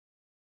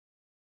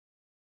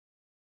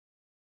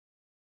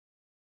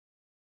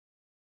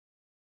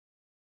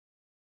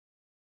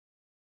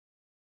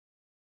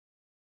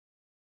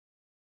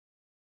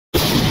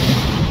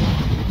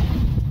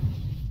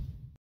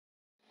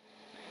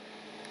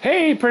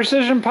Hey,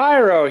 Precision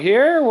Pyro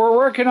here. We're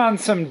working on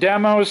some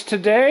demos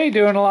today,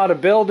 doing a lot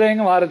of building,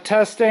 a lot of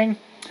testing.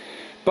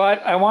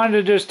 But I wanted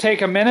to just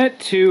take a minute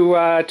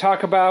to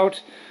talk about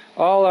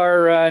all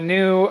our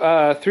new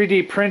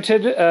 3D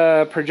printed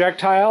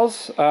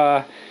projectiles.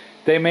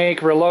 They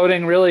make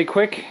reloading really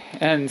quick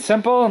and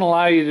simple and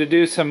allow you to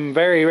do some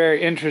very,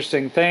 very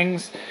interesting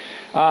things.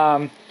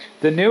 The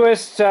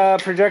newest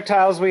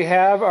projectiles we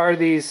have are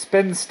these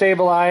spin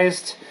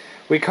stabilized,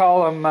 we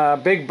call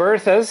them Big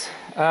Berthas,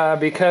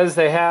 because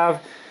they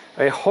have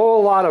a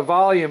whole lot of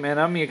volume in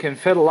them. You can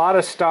fit a lot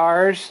of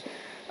stars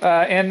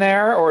in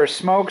there, or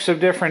smokes of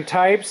different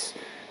types.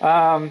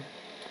 Right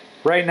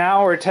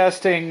now we're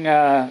testing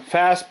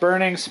fast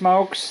burning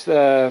smokes,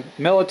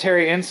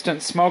 military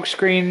instant smoke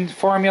screen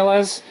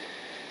formulas.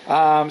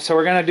 So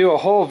we're going to do a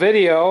whole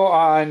video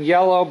on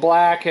yellow,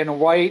 black, and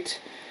white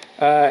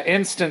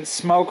instant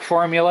smoke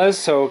formulas,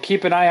 so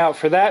keep an eye out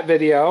for that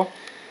video.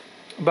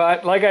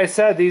 But like I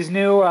said, these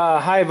new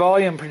high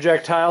volume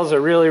projectiles are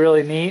really,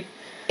 really neat.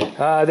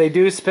 They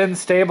do spin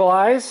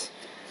stabilize,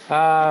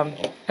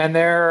 and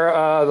they're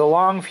the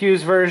long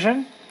fuse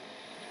version.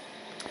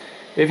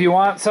 If you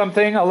want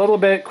something a little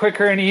bit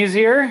quicker and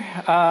easier,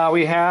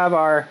 we have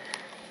our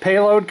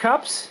payload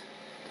cups.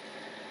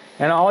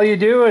 And all you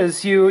do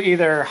is you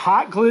either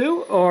hot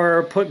glue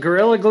or put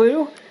Gorilla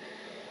Glue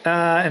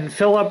and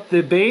fill up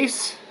the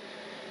base,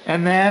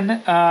 and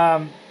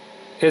then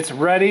it's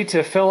ready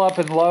to fill up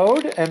and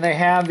load. And they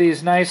have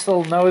these nice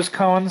little nose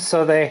cones,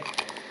 so they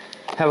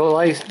have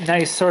a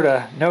nice sort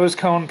of nose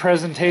cone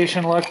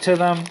presentation look to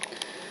them.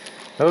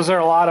 Those are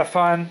a lot of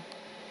fun.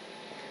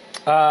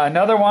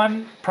 Another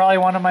one, probably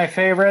one of my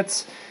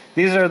favorites,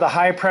 these are the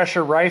high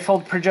pressure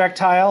rifled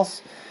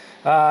projectiles.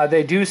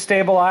 They do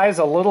stabilize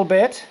a little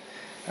bit.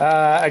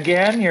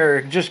 Again,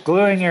 you're just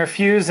gluing your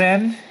fuse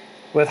in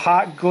with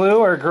hot glue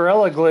or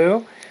Gorilla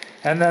Glue,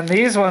 and then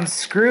these ones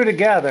screw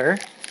together.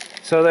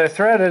 So they're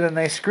threaded and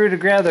they screw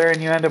together,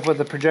 and you end up with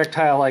a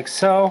projectile like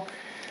so.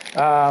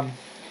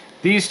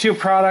 These two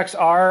products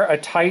are a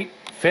tight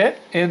fit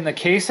in the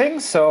casing,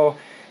 so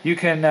you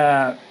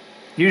can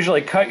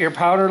usually cut your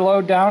powder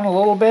load down a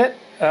little bit.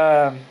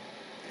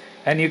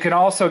 And you can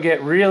also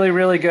get really,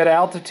 really good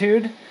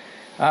altitude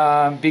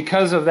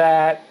because of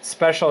that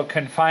special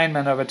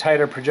confinement of a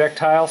tighter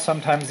projectile.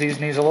 Sometimes these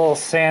need a little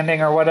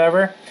sanding or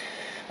whatever.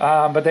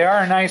 But they are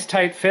a nice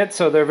tight fit,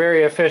 so they're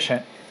very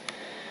efficient.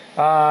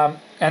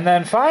 And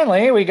then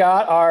finally, we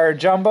got our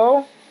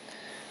jumbo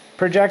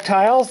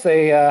projectiles.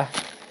 They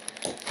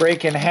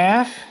break in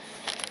half,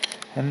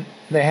 and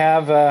they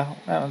have, that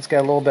one's got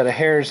a little bit of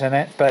hairs in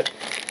it, but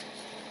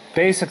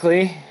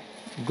basically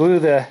glue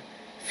the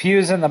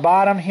fuse in the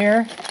bottom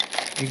here.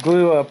 You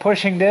glue a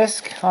pushing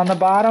disc on the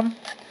bottom.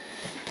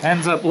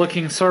 Ends up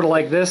looking sort of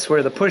like this,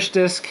 where the push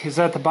disc is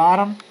at the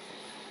bottom.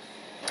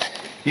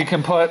 You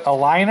can put a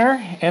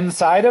liner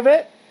inside of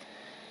it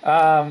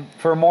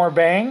for more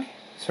bang,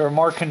 so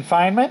more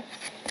confinement.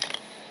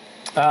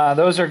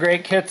 Those are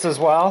great kits as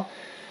well.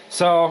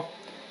 So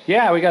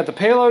yeah, we got the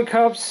payload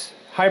cups,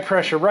 high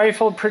pressure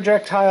rifled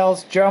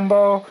projectiles,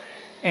 jumbo,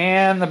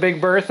 and the Big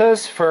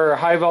Berthas for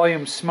high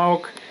volume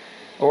smoke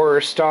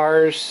or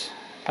stars,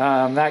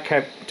 that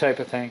type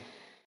of thing.